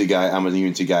a UNC guy. I'm a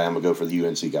UNC guy. I'm going to go for the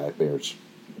UNC guy, Bears.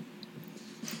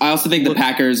 I also think the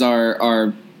Packers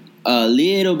are a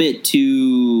little bit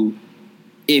too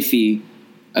iffy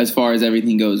as far as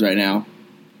everything goes right now.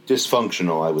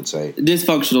 Dysfunctional, I would say.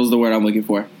 Dysfunctional is the word I'm looking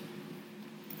for.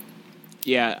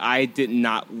 Yeah, I did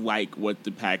not like what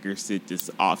the Packers did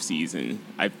this offseason.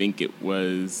 I think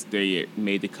they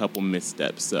made a couple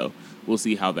missteps, so we'll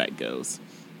see how that goes.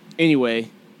 Anyway,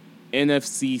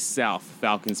 NFC South,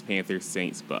 Falcons, Panthers,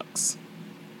 Saints, Bucks.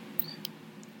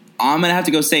 I'm going to have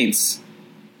to go Saints.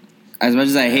 As much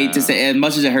as I hate to say, as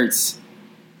much as it hurts.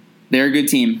 They're a good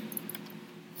team.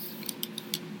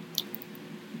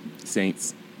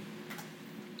 Saints.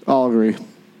 I'll agree.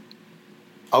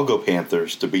 I'll go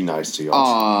Panthers to be nice to y'all.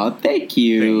 Aw, thank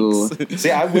you.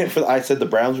 See, I said the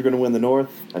Browns are going to win the North.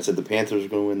 I said the Panthers are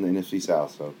going to win the NFC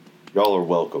South. So y'all are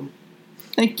welcome.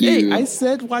 Thank you. Hey, I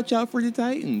said watch out for the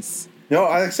Titans. No,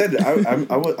 like I said,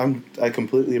 I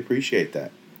completely appreciate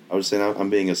that. I was saying I'm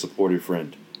being a supportive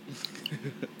friend.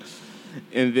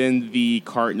 And then the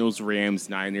Cardinals, Rams,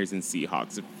 Niners, and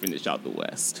Seahawks to finish out the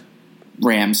West.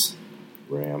 Rams.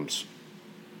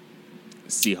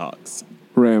 Seahawks.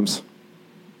 Rams.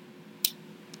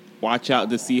 Watch out,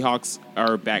 the Seahawks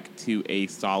are back to a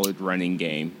solid running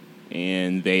game,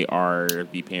 and they are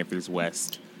the Panthers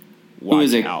West. Watch Who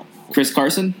is it? out. Chris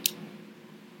Carson?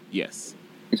 Yes.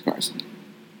 Chris Carson.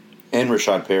 And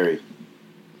Rashad Perry.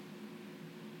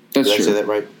 That's Did true. I say that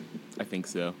right? I think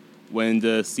so. When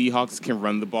the Seahawks can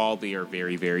run the ball, they are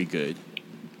very, very good.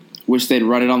 Wish they'd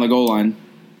run it on the goal line.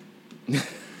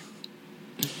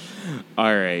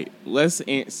 All right, let's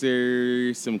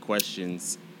answer some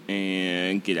questions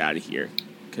and get out of here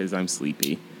because I'm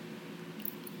sleepy.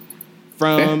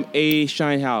 From a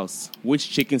Shine House, which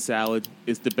chicken salad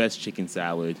is the best chicken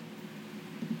salad?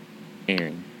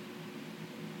 Aaron.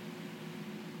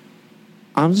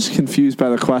 I'm just confused by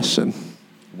the question.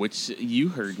 Which, you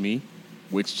heard me.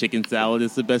 Which chicken salad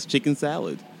is the best chicken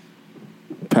salad?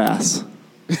 Pass.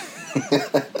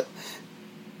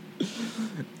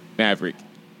 Maverick.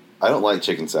 I don't like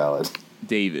chicken salad.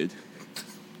 David.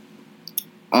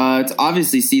 It's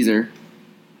obviously Caesar.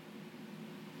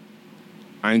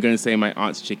 I'm going to say my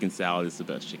aunt's chicken salad is the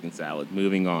best chicken salad.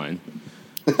 Moving on.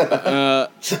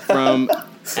 From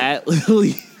at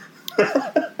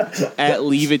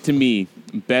Leave It To Me,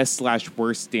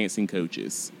 best/worst dancing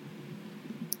coaches.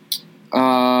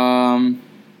 The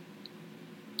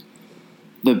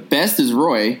best is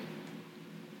Roy.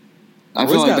 I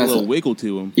Roy's feel like got a that's little wiggle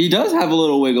to him. He does have a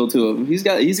little wiggle to him. He's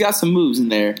got some moves in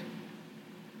there.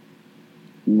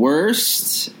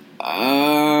 Worst,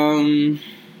 I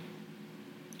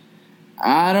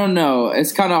don't know.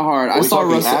 It's kind of hard. Are we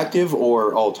talking active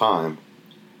or all time?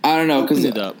 I don't know because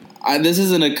this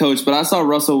isn't a coach, but I saw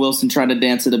Russell Wilson trying to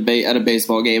dance at a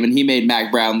baseball game, and he made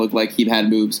Mac Brown look like he had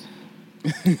moves.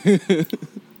 I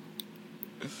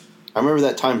remember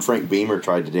that time Frank Beamer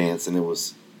tried to dance, and it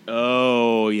was.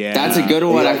 Oh yeah, that's a good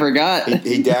one. I forgot.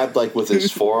 He dabbed like with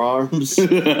his forearms,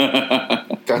 kind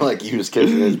of like he was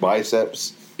kissing his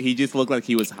biceps. He just looked like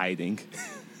he was hiding.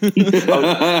 I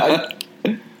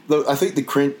think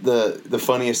the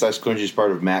funniest, cringiest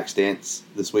part of Mac's dance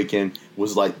this weekend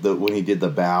was like when he did the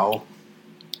bow.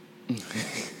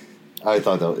 I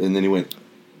thought that, and then he went.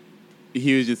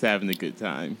 He was just having a good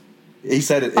time. He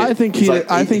said it. I think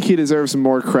he deserves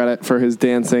more credit for his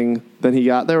dancing than he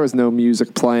got. There was no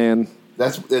music playing.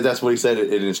 That's what he said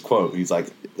in his quote. He's like,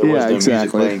 there was no music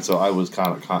playing, so I was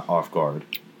kind of off guard.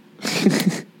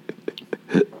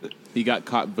 He got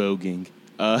caught voguing.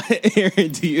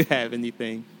 Aaron, do you have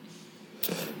anything?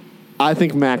 I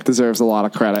think Mac deserves a lot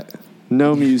of credit.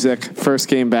 No music, first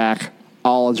game back,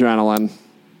 all adrenaline.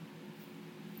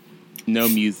 No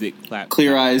music, clap.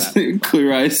 Clear clap, eyes, clap.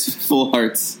 clear eyes, full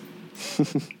hearts.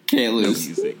 Can't No lose.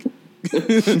 music.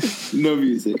 No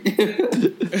music.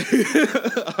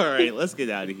 All right, let's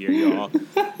get out of here, y'all.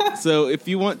 So if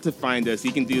you want to find us,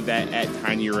 you can do that at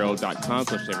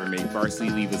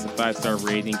tinyurl.com/NeverMadeVarsity. Leave us a 5-star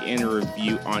rating and a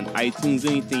review on iTunes.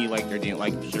 Anything you liked or didn't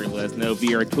like, be sure to let us know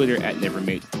via our Twitter at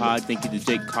NeverMadePod. Thank you to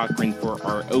Jake Cochran for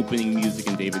our opening music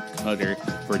and David Cutter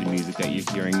for the music that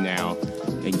you're hearing now.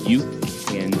 And you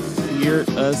can hear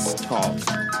us talk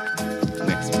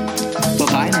next week.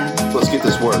 Bye-bye now. Let's get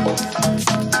this work.